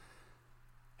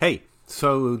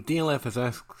So DLF has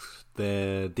asked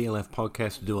the DLF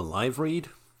podcast to do a live read.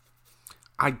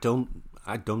 I don't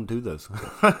do this.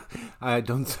 I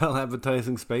don't sell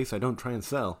advertising space. I don't try and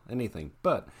sell anything.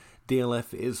 But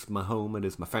DLF is my home. It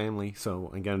is my family. So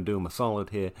I'm going to do them a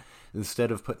solid here.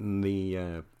 Instead of putting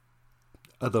the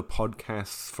other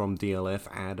podcasts from DLF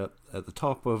ad up at the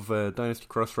top of Dynasty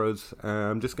Crossroads,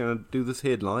 I'm just going to do this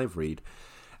here live read.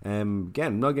 Again,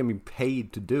 I'm not going to be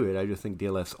paid to do it. I just think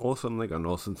DLF's awesome. They got an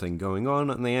awesome thing going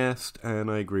on, and they asked, and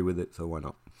I agree with it, so why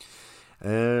not?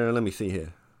 Let me see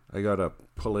here. I got to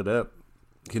pull it up.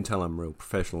 You can tell I'm real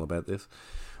professional about this.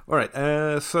 All right,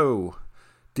 so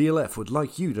DLF would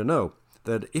like you to know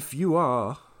that if you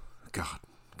are... God,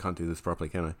 can't do this properly,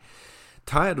 can I?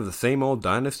 Tired of the same old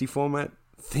Dynasty format?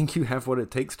 Think you have what it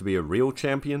takes to be a real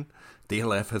champion?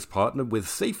 DLF has partnered with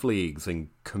Safe Leagues and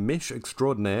commish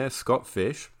extraordinaire Scott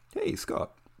Fish, hey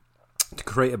Scott, to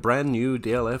create a brand new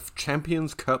DLF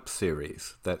Champions Cup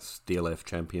Series. That's DLF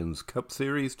Champions Cup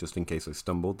Series, just in case I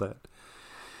stumbled that.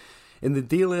 In the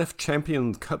DLF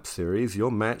Champions Cup Series, you're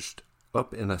matched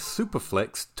up in a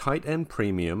Superflex tight end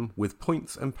premium with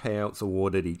points and payouts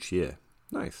awarded each year.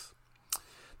 Nice.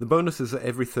 The bonus is that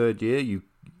every third year,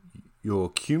 your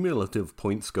cumulative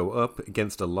points go up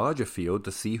against a larger field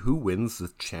to see who wins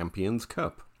the Champions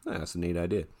Cup. That's a neat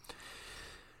idea.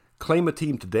 Claim a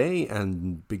team today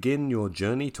and begin your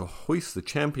journey to hoist the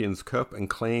Champions Cup and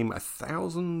claim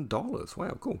 $1,000.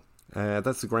 Wow, cool.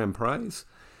 That's the grand prize.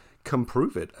 Come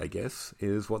prove it, I guess,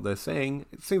 is what they're saying.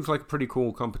 It seems like a pretty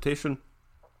cool competition.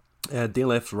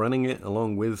 DLF's running it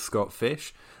along with Scott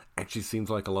Fish. Actually seems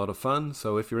like a lot of fun.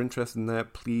 So if you're interested in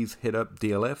that, please hit up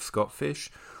DLF, Scott Fish,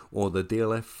 or the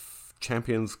DLF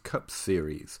Champions Cup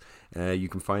Series. You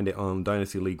can find it on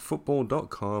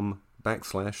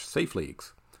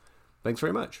dynastyleaguefootball.com/safeleagues. Thanks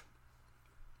very much.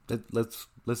 Let's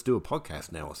do a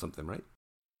podcast now or something, right?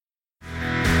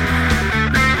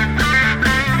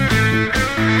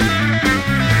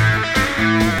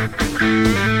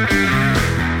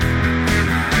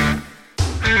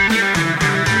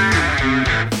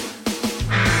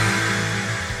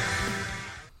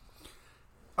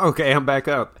 Okay, I'm back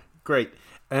up. Great.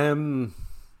 I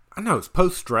know it's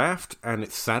post-draft, and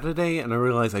it's Saturday, and I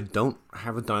realize I don't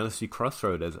have a Dynasty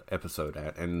Crossroads episode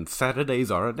out, and Saturdays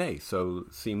are a day, so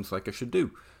it seems like I should do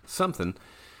something.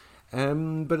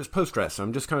 But it's post-draft, so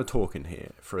I'm just kind of talking here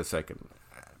for a second.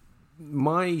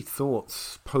 My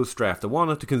thoughts post-draft, I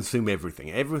wanted to consume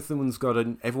everything. Everyone's got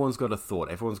a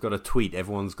thought, everyone's got a tweet,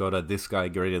 everyone's got a this guy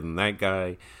greater than that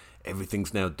guy,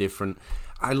 everything's now different.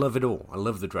 I love it all. I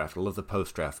love the draft. I love the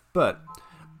post-draft. But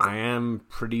I am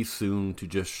pretty soon to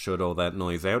just shut all that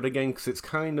noise out again, because it's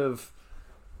kind of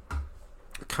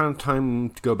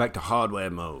time to go back to hardware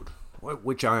mode.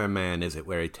 Which Iron Man is it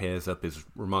where he tears up his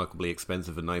remarkably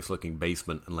expensive and nice-looking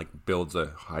basement and like builds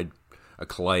a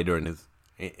collider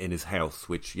in his house,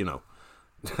 which, you know,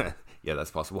 yeah,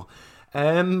 that's possible.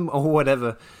 Or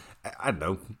whatever. I don't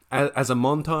know. As a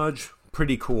montage,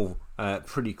 pretty cool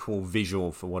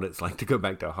visual for what it's like to go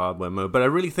back to hardware mode. But I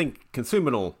really think consume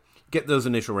it all, get those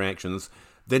initial reactions,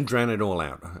 then drown it all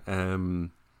out,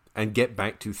 and get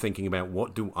back to thinking about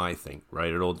what do I think.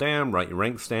 Write it all down, write your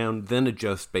ranks down, then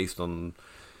adjust based on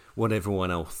what everyone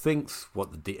else thinks,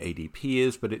 what the ADP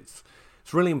is. But it's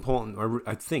really important, I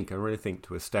really think,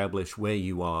 to establish where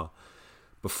you are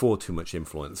before too much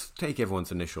influence. Take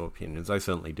everyone's initial opinions. I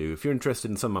certainly do. If you're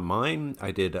interested in some of mine, I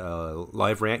did a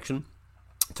live reaction.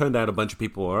 Turned out a bunch of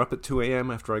people were up at 2 a.m.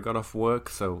 after I got off work,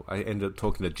 so I ended up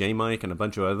talking to J-Mike and a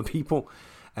bunch of other people.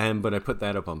 But I put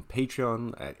that up on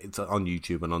Patreon. It's on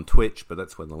YouTube and on Twitch, but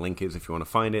that's where the link is if you want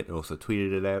to find it. I also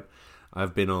tweeted it out.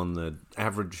 I've been on the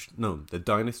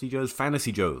Dynasty Joes,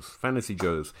 Fantasy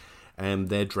Joes, and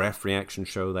their draft reaction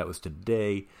show. That was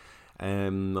today. I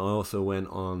also went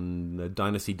on the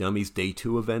Dynasty Dummies Day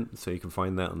 2 event, so you can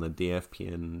find that on the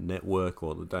DFPN network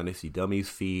or the Dynasty Dummies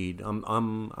feed.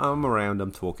 I'm around,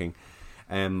 I'm talking,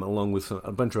 along with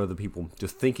a bunch of other people,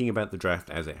 just thinking about the draft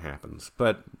as it happens.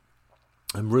 But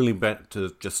I'm really back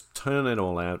to just turn it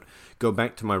all out, go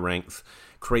back to my ranks,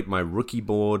 create my rookie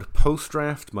board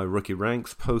post-draft, my rookie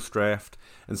ranks post-draft,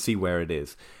 and see where it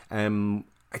is.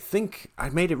 I think I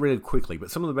made it really quickly, but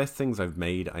some of the best things I've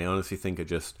made, I honestly think are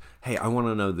just, hey, I want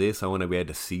to know this, I want to be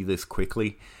able to see this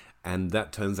quickly, and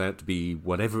that turns out to be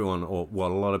what everyone, or what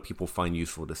a lot of people find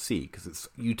useful to see, because it's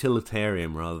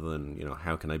utilitarian rather than,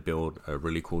 how can I build a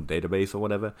really cool database or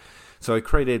whatever. So I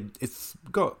created, it's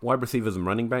got wide receivers and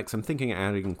running backs. I'm thinking of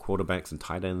adding quarterbacks and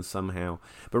tight ends somehow.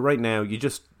 But right now,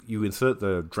 you insert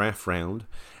the draft round,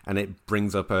 and it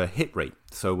brings up a hit rate.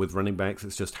 So with running backs,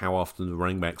 it's just how often the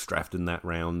running backs drafted in that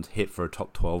round hit for a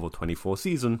top 12 or 24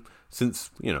 season since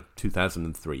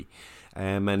 2003.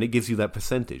 And it gives you that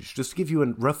percentage, just to give you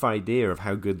a rough idea of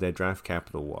how good their draft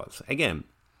capital was. Again,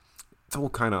 it's all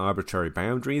kind of arbitrary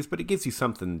boundaries, but it gives you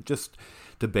something just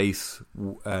to base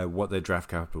what their draft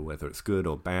capital, whether it's good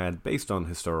or bad, based on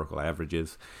historical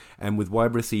averages. And with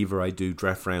wide receiver, I do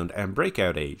draft round and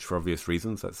breakout age for obvious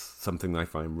reasons. That's something I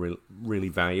find really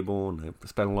valuable, and I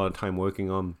spend a lot of time working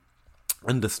on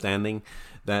understanding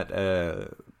that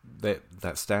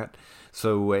stat.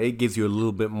 So it gives you a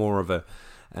little bit more of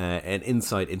an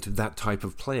insight into that type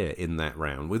of player in that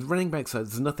round. With running backs,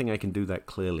 there's nothing I can do that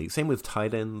clearly. Same with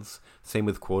tight ends, same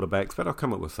with quarterbacks, but I'll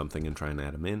come up with something and try and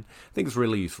add them in. I think it's a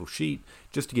really useful sheet,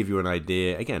 just to give you an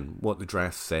idea, again, what the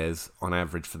draft says on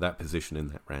average for that position in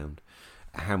that round.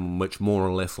 How much more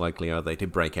or less likely are they to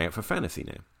break out for fantasy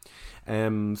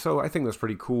now? So I think that's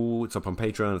pretty cool. It's up on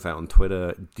Patreon, it's out on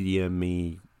Twitter. DM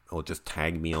me, or just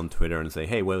tag me on Twitter and say,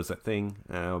 hey, where was that thing?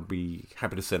 I'll be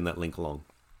happy to send that link along.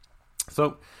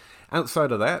 So,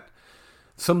 outside of that,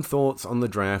 some thoughts on the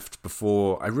draft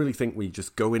before I really think we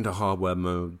just go into hardware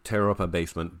mode, tear up our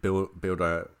basement, build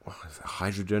a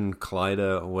hydrogen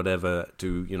collider or whatever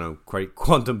to, create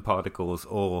quantum particles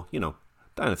or,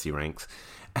 Dynasty ranks,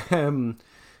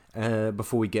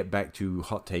 before we get back to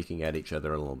hot taking at each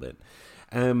other a little bit.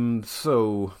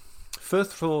 So,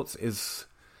 first thoughts is,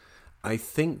 I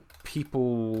think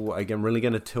people, again, really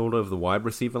going to tilt over the wide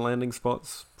receiver landing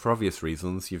spots for obvious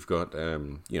reasons. You've got,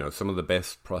 some of the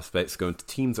best prospects going to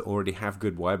teams that already have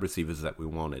good wide receivers that we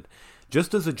wanted.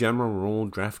 Just as a general rule,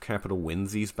 draft capital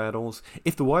wins these battles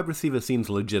if the wide receiver seems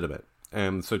legitimate.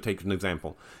 So take an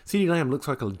example. CeeDee Lamb looks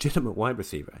like a legitimate wide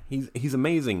receiver. He's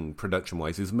amazing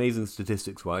production-wise. He's amazing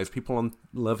statistics-wise. People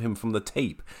love him from the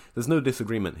tape. There's no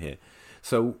disagreement here.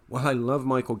 So, while I love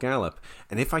Michael Gallup,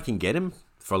 and if I can get him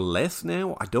for less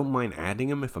now, I don't mind adding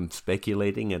him if I'm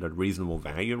speculating at a reasonable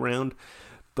value round.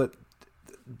 But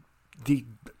the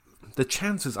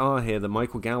chances are here that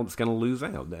Michael Gallup's going to lose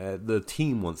out. The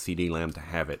team wants CeeDee Lamb to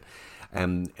have it.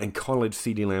 And college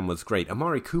CeeDee Lamb was great.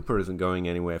 Amari Cooper isn't going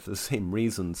anywhere for the same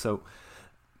reason. So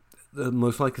the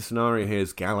most likely scenario here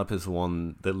is Gallup is the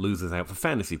one that loses out for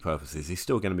fantasy purposes. He's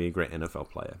still going to be a great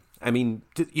NFL player. I mean,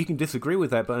 you can disagree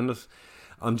with that, but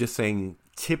I'm just saying,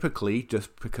 typically,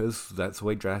 just because that's the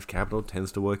way draft capital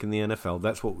tends to work in the NFL,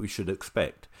 that's what we should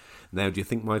expect. Now, do you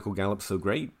think Michael Gallup's so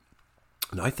great?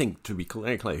 And I think, to be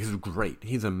clear, he's great.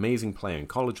 He's an amazing player in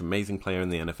college, amazing player in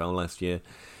the NFL last year.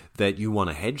 That you want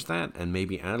to hedge that and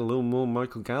maybe add a little more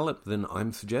Michael Gallup than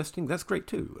I'm suggesting, that's great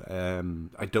too.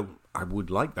 I would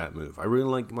like that move. I really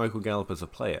like Michael Gallup as a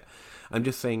player. I'm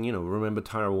just saying, remember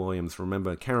Tyrell Williams,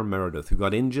 remember Cameron Meredith, who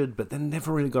got injured, but then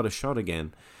never really got a shot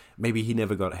again. Maybe he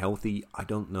never got healthy, I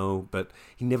don't know, but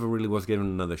he never really was given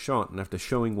another shot. And after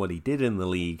showing what he did in the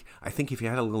league, I think if he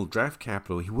had a little draft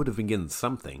capital, he would have been given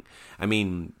something. I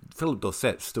mean, Philip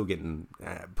Dorsett's still getting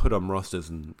put on rosters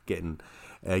and getting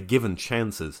given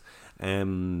chances.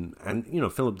 And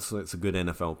Philip Dorsett's a good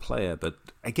NFL player, but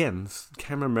again,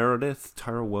 Cameron Meredith,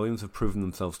 Tyrell Williams have proven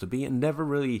themselves to be and never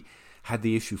really had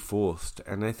the issue forced.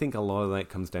 And I think a lot of that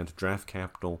comes down to draft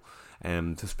capital,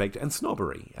 to spec and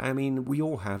snobbery. I mean, we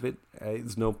all have it.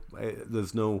 There's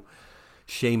no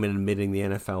shame in admitting the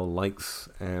NFL likes,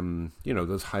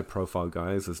 those high-profile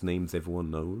guys, those names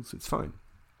everyone knows. It's fine.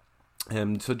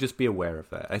 So just be aware of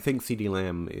that. I think CeeDee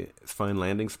Lamb is a fine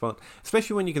landing spot,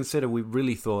 especially when you consider we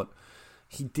really thought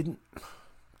he didn't.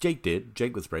 Jake did.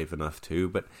 Jake was brave enough too,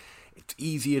 but it's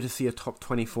easier to see a top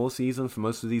 24 season for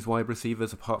most of these wide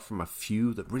receivers, apart from a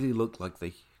few that really looked like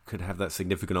they could have that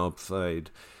significant upside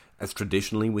as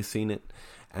traditionally we've seen it.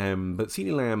 But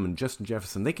CeeDee Lamb and Justin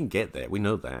Jefferson, they can get there. We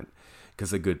know that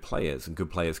because they're good players and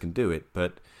good players can do it.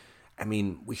 But, I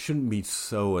mean, we shouldn't be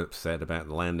so upset about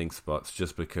the landing spots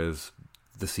just because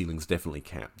the ceiling's definitely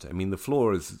capped. I mean, the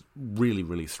floor is really,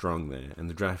 really strong there and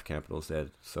the draft capital's there.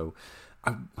 So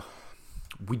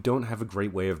we don't have a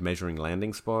great way of measuring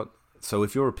landing spot. So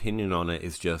if your opinion on it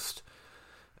is just,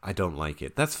 I don't like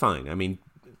it, that's fine. I mean,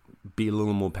 be a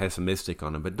little more pessimistic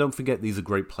on it, but don't forget these are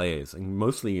great players, and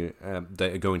mostly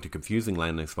they are going to confusing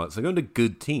landing spots. They're going to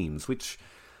good teams, which,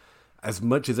 as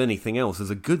much as anything else,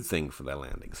 is a good thing for their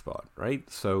landing spot, right?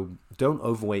 So don't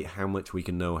overweight how much we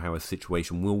can know how a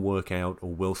situation will work out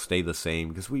or will stay the same,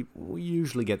 because we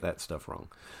usually get that stuff wrong.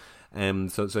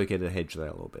 So it's okay to hedge that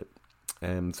a little bit.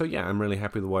 So yeah, I'm really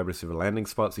happy with the wide receiver landing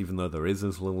spots, even though there is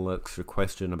this little extra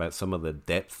question about some of the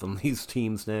depth on these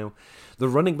teams now. The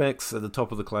running backs at the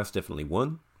top of the class definitely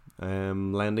won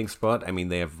landing spot. I mean,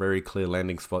 they have very clear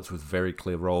landing spots with very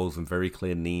clear roles and very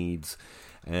clear needs.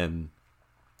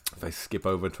 If I skip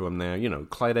over to him now,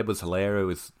 Clyde Edwards-Helaire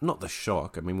is not the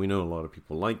shock. I mean, we know a lot of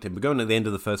people liked him, but going at the end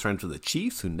of the first round to the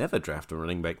Chiefs, who never draft a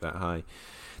running back that high,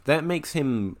 that makes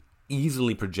him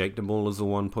easily projectable as a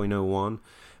 1.01.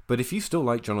 But if you still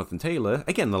like Jonathan Taylor,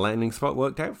 again, the landing spot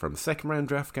worked out for him. Second round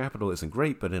draft capital isn't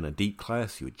great, but in a deep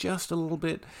class, you adjust a little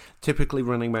bit. Typically,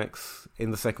 running backs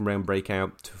in the second round break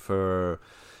out for,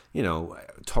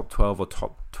 top 12 or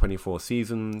top 24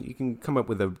 season. You can come up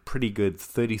with a pretty good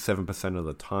 37% of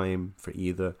the time for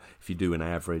either, if you do an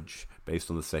average based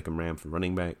on the second round for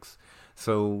running backs.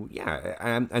 So, yeah,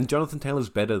 and Jonathan Taylor's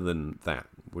better than that.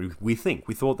 We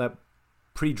thought that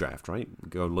pre-draft, right?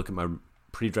 Go look at my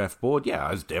pre-draft board. Yeah,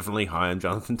 I was definitely high on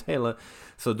Jonathan Taylor,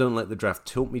 so don't let the draft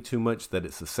tilt me too much that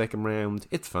it's the second round.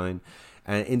 It's fine.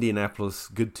 Indianapolis,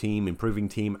 good team, improving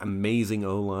team, amazing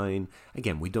O-line.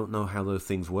 Again, we don't know how those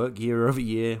things work year over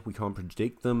year. We can't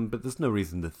predict them, but there's no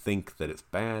reason to think that it's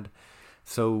bad.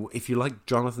 So if you like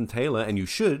Jonathan Taylor, and you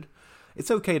should,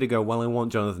 it's okay to go, well, I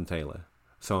want Jonathan Taylor,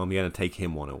 so I'm going to take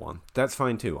him 101. That's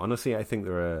fine too. Honestly, I think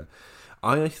there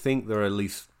are at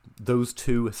least those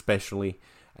two especially,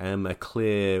 a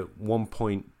clear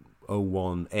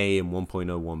 1.01A and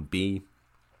 1.01B,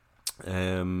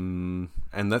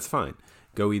 and that's fine.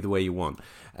 Go either way you want.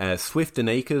 Swift and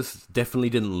Akers definitely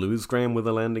didn't lose ground with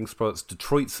the landing spots.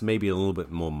 Detroit's maybe a little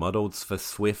bit more muddled for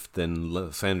Swift than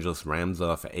Los Angeles Rams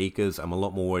are for Akers. I'm a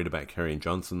lot more worried about Kerryon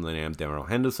Johnson than I am Darrell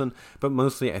Henderson, but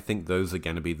mostly I think those are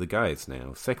going to be the guys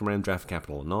now. Second round draft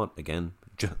capital or not, again,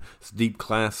 it's deep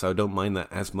class, so I don't mind that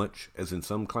as much as in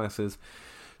some classes.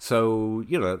 So,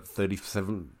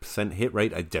 37% hit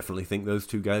rate, I definitely think those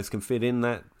two guys can fit in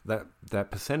that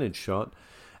percentage shot.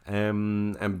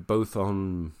 And both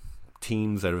on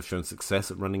teams that have shown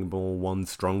success at running the ball. One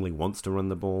strongly wants to run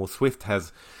the ball. Swift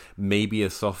has maybe a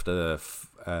stronger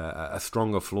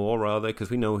floor, rather, because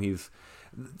we know these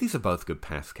are both good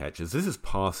pass catchers. This is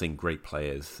passing great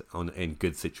players in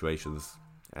good situations.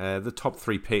 The top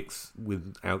three picks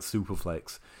without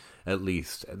Superflex, at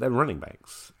least, they're running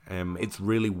backs. It's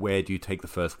really where do you take the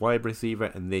first wide receiver,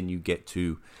 and then you get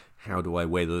to how do I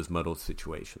weigh those muddled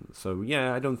situations. So,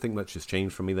 yeah, I don't think much has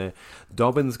changed for me there.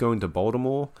 Dobbins going to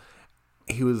Baltimore,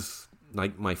 he was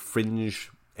like my fringe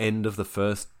end of the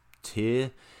first tier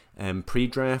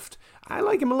pre-draft. I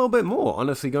like him a little bit more,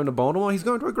 honestly, going to Baltimore. He's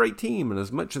going to a great team, and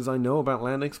as much as I know about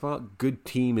landing spot, good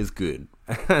team is good.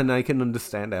 And I can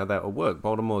understand how that will work.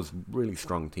 Baltimore's a really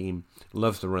strong team,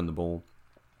 loves to run the ball.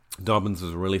 Dobbins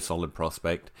is a really solid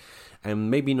prospect, and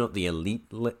maybe not the elite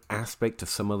aspect to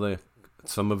some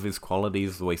of his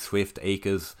qualities, the way Swift,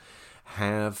 Akers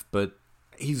have, but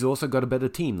he's also got a better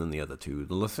team than the other two.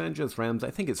 The Los Angeles Rams,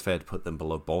 I think it's fair to put them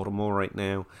below Baltimore right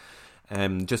now,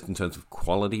 just in terms of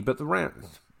quality, but the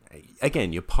Rams,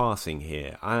 again, you're passing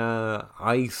here.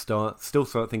 I still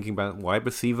start thinking about wide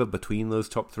receiver between those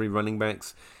top three running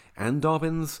backs and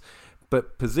Dobbins,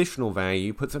 but positional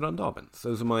value puts it on Dobbins.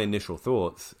 Those are my initial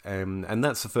thoughts, and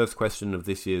that's the first question of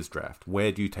this year's draft.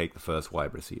 Where do you take the first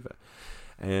wide receiver?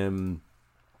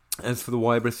 As for the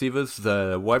wide receivers,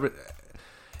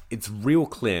 it's real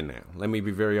clear now. Let me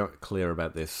be very clear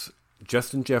about this.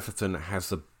 Justin Jefferson has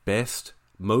the best,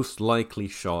 most likely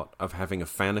shot of having a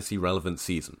fantasy-relevant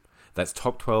season. That's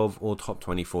top 12 or top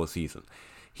 24 season.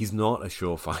 He's not a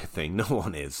surefire thing. No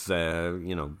one is.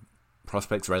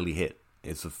 Prospects rarely hit.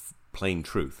 It's a plain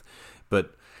truth.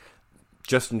 But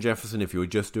Justin Jefferson, if you were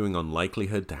just doing on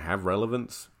likelihood to have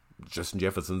relevance, Justin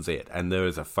Jefferson's it. And there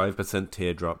is a 5%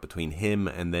 teardrop between him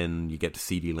and then you get to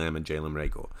CeeDee Lamb and Jalen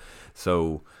Reagor.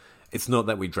 So it's not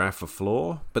that we draft for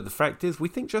floor, but the fact is we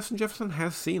think Justin Jefferson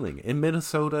has ceiling. In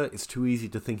Minnesota, it's too easy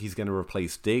to think he's going to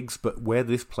replace Diggs, but where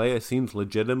this player seems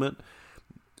legitimate,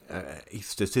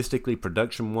 statistically,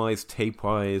 production-wise,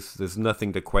 tape-wise, there's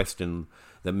nothing to question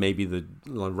that maybe the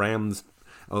Rams...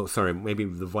 maybe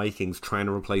the Vikings trying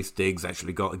to replace Diggs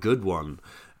actually got a good one.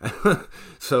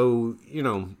 So,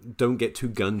 don't get too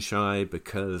gun-shy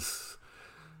because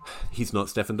he's not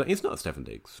Stephen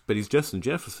Diggs, but he's Justin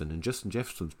Jefferson, and Justin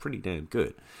Jefferson's pretty damn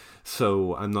good.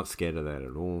 So I'm not scared of that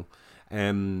at all.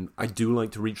 I do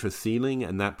like to reach for ceiling,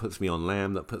 and that puts me on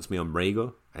Lamb, that puts me on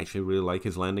Reagor. I actually really like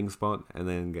his landing spot, and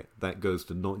then that goes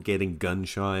to not getting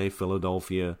gun-shy,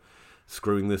 Philadelphia,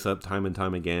 screwing this up time and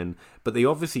time again. But they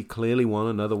obviously clearly want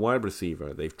another wide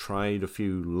receiver. They've tried a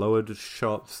few lowered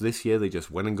shots this year. They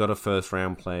just went and got a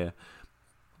first-round player.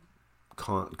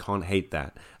 can't hate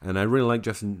that. And I really like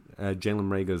Jalen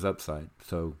Reagor's upside.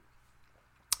 So,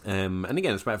 and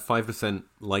again, it's about 5%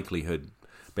 likelihood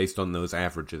based on those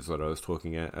averages that I was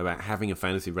talking about having a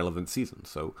fantasy relevant season.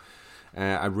 So,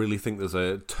 I really think there's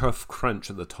a tough crunch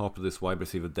at the top of this wide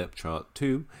receiver depth chart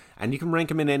too, and you can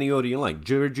rank him in any order you like.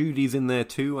 Jerry Jeudy's in there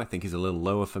too. I think he's a little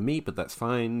lower for me, but that's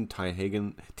fine. T.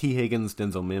 Higgins,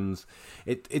 Denzel Mims.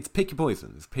 It's pick your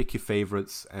poisons, pick your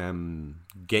favorites,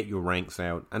 get your ranks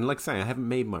out. And like I say, I haven't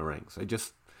made my ranks.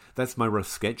 That's my rough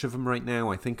sketch of them right now.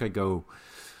 I think I go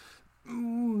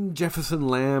Jefferson,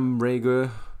 Lamb,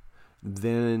 Reagor,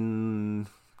 then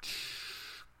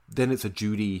it's a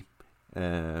Jeudy,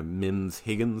 Mims,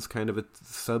 Higgins kind of a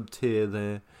sub-tier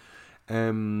there.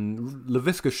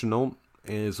 Laviska Shenault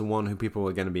is the one who people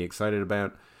are going to be excited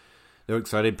about. They're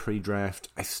excited pre-draft.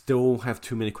 I still have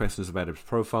too many questions about his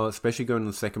profile, especially going in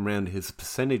the second round. His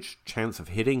percentage chance of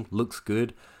hitting looks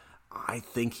good. I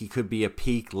think he could be a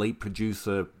peak late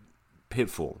producer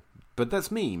pitfall. But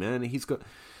that's me, man. He's got...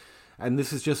 And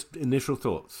this is just initial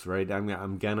thoughts, right?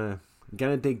 I'm gonna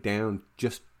dig down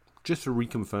just to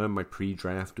reconfirm my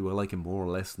pre-draft. Do I like him more or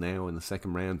less now in the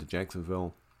second round to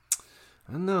Jacksonville?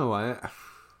 I don't know. I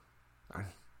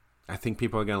think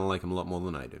people are going to like him a lot more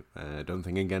than I do. I don't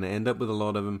think I'm going to end up with a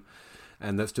lot of them.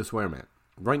 And that's just where I'm at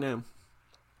right now.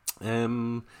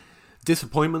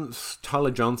 Disappointments.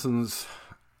 Tyler Johnson's,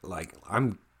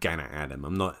 I'm going to add him.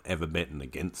 I'm not ever betting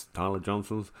against Tyler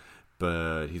Johnson's.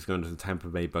 But he's going to the Tampa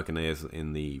Bay Buccaneers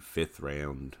in the 5th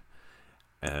round.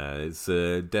 It's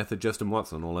the death of Justin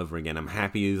Watson all over again. I'm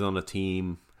happy he's on a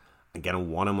team. I'm going to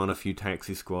want him on a few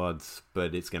taxi squads,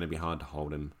 but it's going to be hard to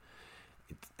hold him.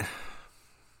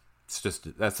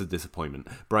 That's a disappointment.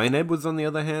 Bryan Edwards, on the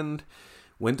other hand,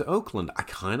 went to Oakland. I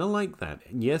kind of like that.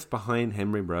 Yes, behind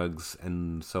Henry Ruggs,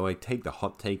 and so I take the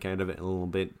hot take out of it a little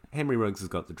bit. Henry Ruggs has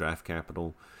got the draft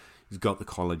capital. He's got the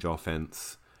college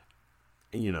offense.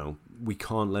 You know, we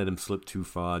can't let him slip too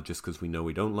far just because we know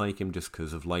we don't like him, just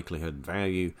because of likelihood and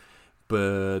value.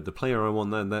 But the player I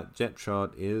want on that jet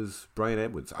chart is Bryan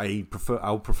Edwards.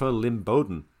 I'll prefer Lynn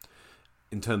Bowden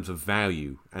in terms of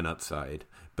value and upside.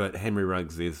 But Henry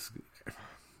Ruggs is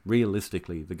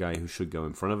realistically the guy who should go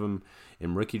in front of him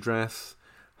in rookie drafts.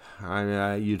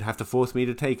 You'd have to force me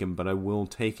to take him, but I will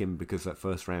take him because that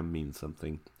first round means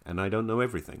something. And I don't know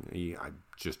everything. I'm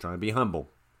just trying to be humble.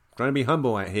 Trying to be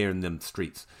humble out here in them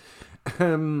streets.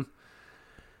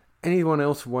 Anyone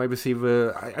else wide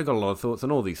receiver? I got a lot of thoughts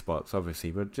on all these spots,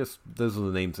 obviously, but just those are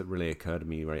the names that really occur to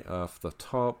me right off the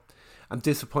top. I'm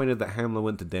disappointed that Hamler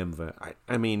went to Denver.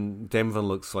 I mean, Denver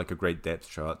looks like a great depth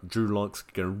chart. Drew Lock's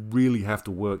going to really have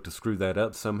to work to screw that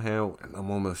up somehow, and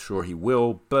I'm almost sure he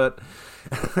will, but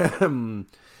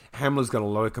Hamler's got a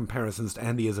lot of comparisons to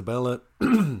Andy Isabella.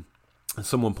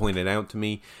 Someone pointed out to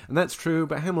me, and that's true,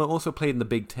 but Hamler also played in the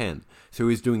Big Ten, so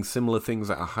he's doing similar things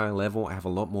at a high level. I have a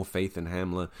lot more faith in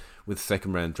Hamler with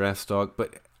second-round draft stock,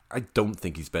 but I don't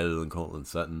think he's better than Cortland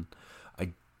Sutton.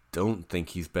 I don't think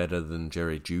he's better than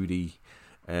Jerry Jeudy,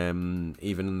 even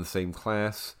in the same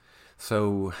class.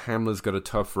 So Hamler's got a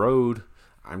tough road.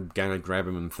 I'm going to grab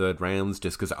him in third rounds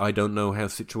just because I don't know how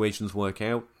situations work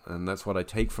out, and that's what I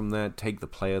take from that. Take the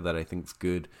player that I think's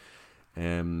good.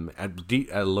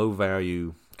 At low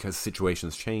value, because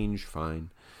situations change, fine.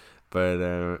 But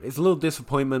it's a little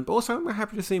disappointment. But also, I'm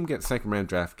happy to see him get second round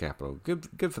draft capital.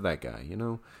 Good for that guy, you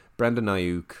know. Brandon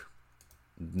Ayuk,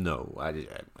 no,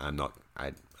 I'm not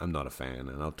a fan,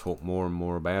 and I'll talk more and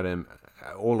more about him.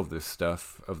 All of this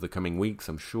stuff of the coming weeks,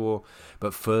 I'm sure.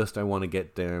 But first, I want to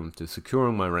get down to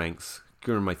securing my ranks,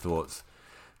 securing my thoughts,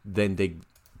 then dig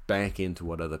back into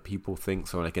what other people think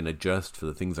so I can adjust for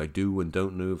the things I do and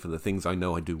don't do, for the things I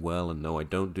know I do well and know I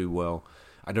don't do well.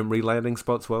 I don't read landing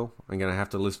spots well. I'm going to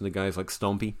have to listen to guys like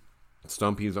Stompy,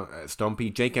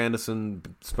 Jake Anderson,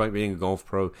 despite being a golf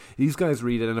pro. These guys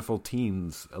read NFL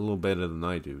teams a little better than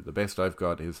I do. The best I've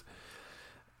got is,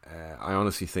 I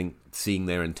honestly think, seeing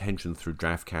their intention through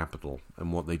draft capital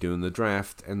and what they do in the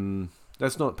draft, and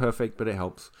that's not perfect, but it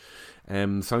helps. So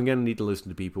I'm going to need to listen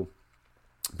to people.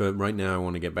 But right now I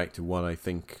want to get back to what I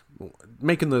think,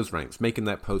 making those ranks, making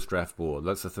that post-draft board.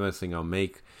 That's the first thing I'll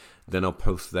make. Then I'll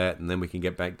post that, and then we can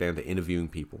get back down to interviewing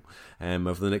people.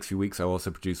 Over the next few weeks, I'll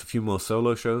also produce a few more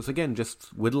solo shows. Again, just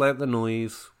whittle out the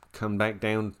noise, come back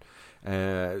down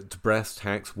to brass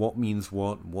tacks. What means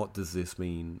what does this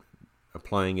mean?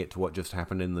 Applying it to what just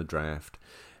happened in the draft.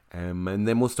 And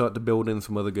then we'll start to build in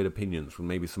some other good opinions from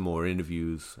maybe some more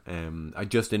interviews. I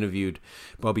just interviewed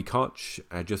Bobby Koch.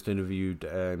 I just interviewed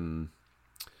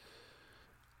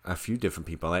a few different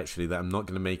people actually that I'm not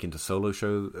going to make into solo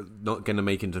shows, not going to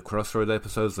make into Crossroads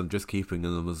episodes. I'm just keeping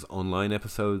them as online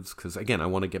episodes because, again, I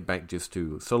want to get back just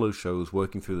to solo shows,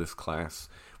 working through this class,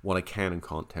 what I can and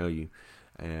can't tell you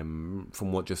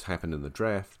from what just happened in the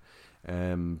draft.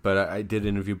 But I did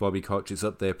interview Bobby Koch. It's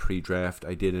up there pre-draft.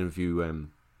 I did interview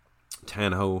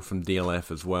Tanho from DLF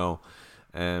as well.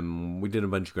 We did a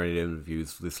bunch of great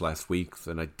interviews this last week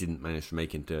that I didn't manage to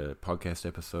make into podcast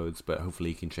episodes, but hopefully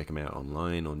you can check them out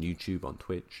online, on YouTube, on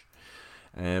Twitch.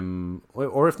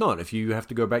 Or if not, if you have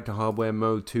to go back to hardware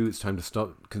mode too, it's time to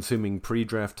stop consuming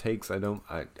pre-draft takes. I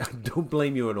don't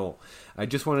blame you at all. I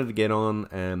just wanted to get on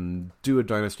and do a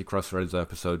Dynasty Crossroads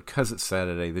episode because it's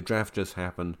Saturday. The draft just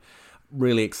happened.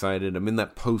 Really excited. I'm in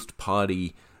that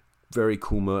post-party very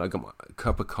cool mode. I got my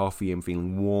cup of coffee. I'm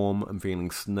feeling warm. I'm feeling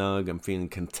snug. I'm feeling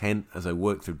content as I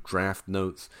work through draft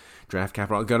notes, draft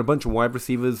capital. I got a bunch of wide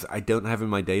receivers I don't have in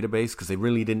my database because they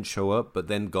really didn't show up, but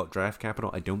then got draft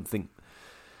capital. I don't think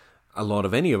a lot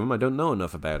of any of them. I don't know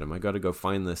enough about them. I got to go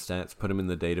find their stats, put them in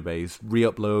the database,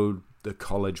 re-upload the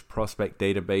college prospect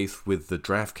database with the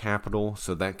draft capital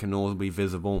so that can all be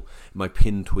visible. My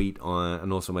pinned tweet on,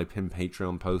 and also my pinned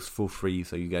Patreon post for free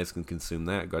so you guys can consume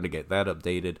that. Got to get that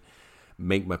updated,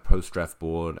 make my post-draft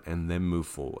board, and then move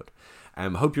forward.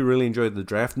 Hope you really enjoyed the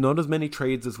draft. Not as many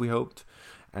trades as we hoped,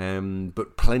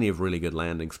 but plenty of really good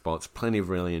landing spots, plenty of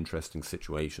really interesting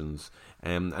situations.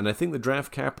 And I think the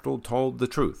draft capital told the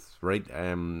truth, right?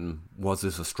 Was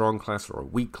this a strong class or a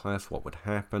weak class? What would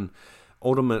happen?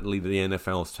 Ultimately, the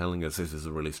NFL is telling us this is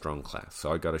a really strong class.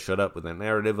 So I got to shut up with that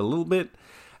narrative a little bit.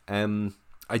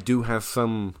 I do have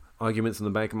some arguments in the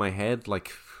back of my head,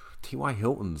 like T.Y.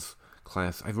 Hilton's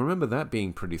class. I remember that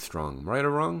being pretty strong, right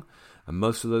or wrong? And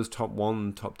most of those top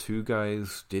 1, top 2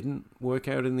 guys didn't work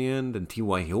out in the end, and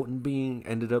T.Y. Hilton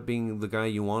ended up being the guy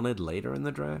you wanted later in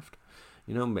the draft.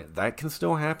 You know, that can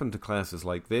still happen to classes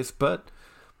like this, but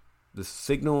the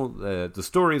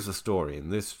story is a story,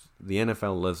 and the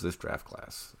NFL loves this draft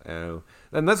class. And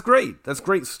that's great. That's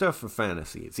great stuff for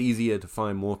fantasy. It's easier to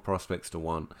find more prospects to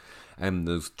want. And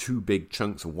those 2 big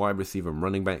chunks of wide receiver and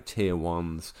running back tier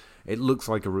 1s. It looks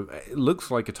like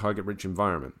a target-rich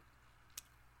environment.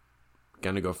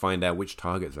 Gonna go find out which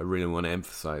targets I really want to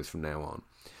emphasize from now on.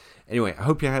 Anyway, I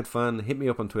hope you had fun. Hit me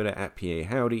up on Twitter at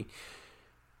PAHowdy.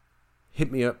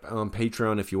 Hit me up on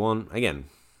Patreon if you want. Again,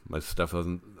 most stuff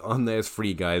on there is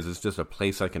free, guys. It's just a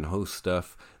place I can host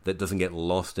stuff that doesn't get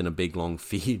lost in a big long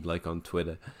feed like on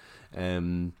Twitter.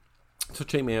 So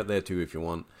check me out there too if you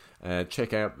want.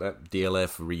 Check out that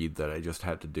DLF read that I just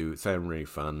had to do. It sounded really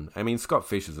fun. I mean, Scott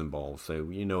Fish is involved, so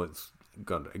you know it's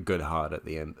got a good heart at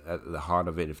the heart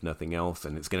of it, if nothing else,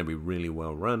 and it's going to be really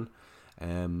well run.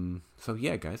 So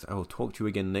yeah, guys, I will talk to you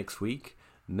again next week.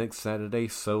 Next Saturday,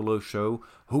 solo show,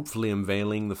 hopefully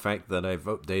unveiling the fact that I've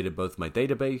updated both my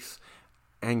database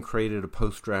and created a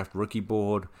post-draft rookie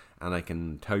board, and I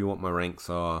can tell you what my ranks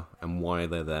are and why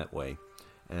they're that way.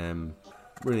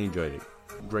 Really enjoyed it.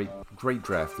 Great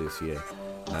draft this year.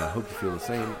 I hope you feel the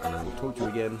same, and I will talk to you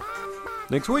again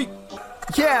next week.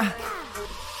 Yeah!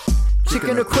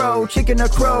 Chicken or crow,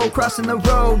 crossing the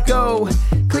road, go.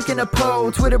 Clicking a poll,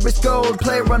 Twitter is gold,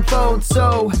 player unfold,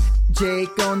 so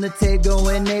Jake on the table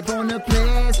and Abe on the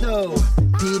plays, though.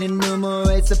 Pete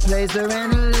enumerates the plays, they're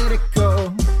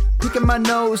analytical. Picking my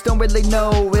nose, don't really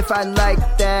know if I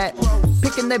like that.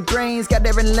 Picking their brains, got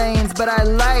different lanes, but I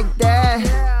like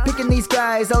that. Picking these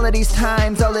guys, all of these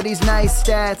times, all of these nice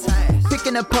stats.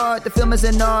 Picking apart, the film is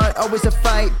an art, always a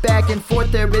fight back and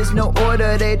forth. There is no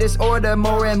order, they disorder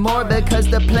more and more because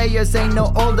the players ain't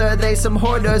no older. They some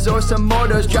hoarders or some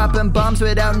mortars, dropping bombs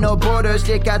without no borders.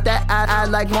 They got that I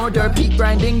like mortar, Pete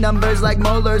grinding numbers like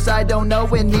molars. I don't know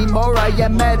anymore, I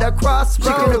am at a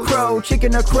crossroads.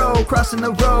 Chicken or crow, crossing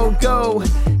the road, go.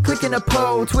 Clicking a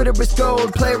poll, Twitter is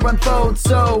gold, player unfold,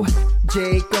 so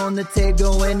Jake on the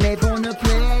table and Abe on the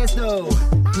plays, though.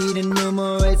 Pete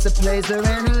enumerates the plays, they're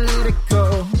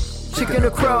analytical. Chicken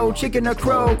or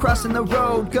crow, crossing the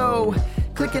road, go.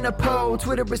 Clicking a poll,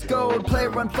 Twitter is gold,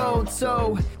 player unfold,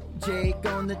 so Jake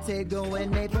on the table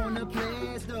and Abe on the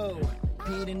plays, though.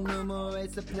 Pete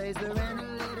enumerates the plays, they're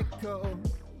analytical.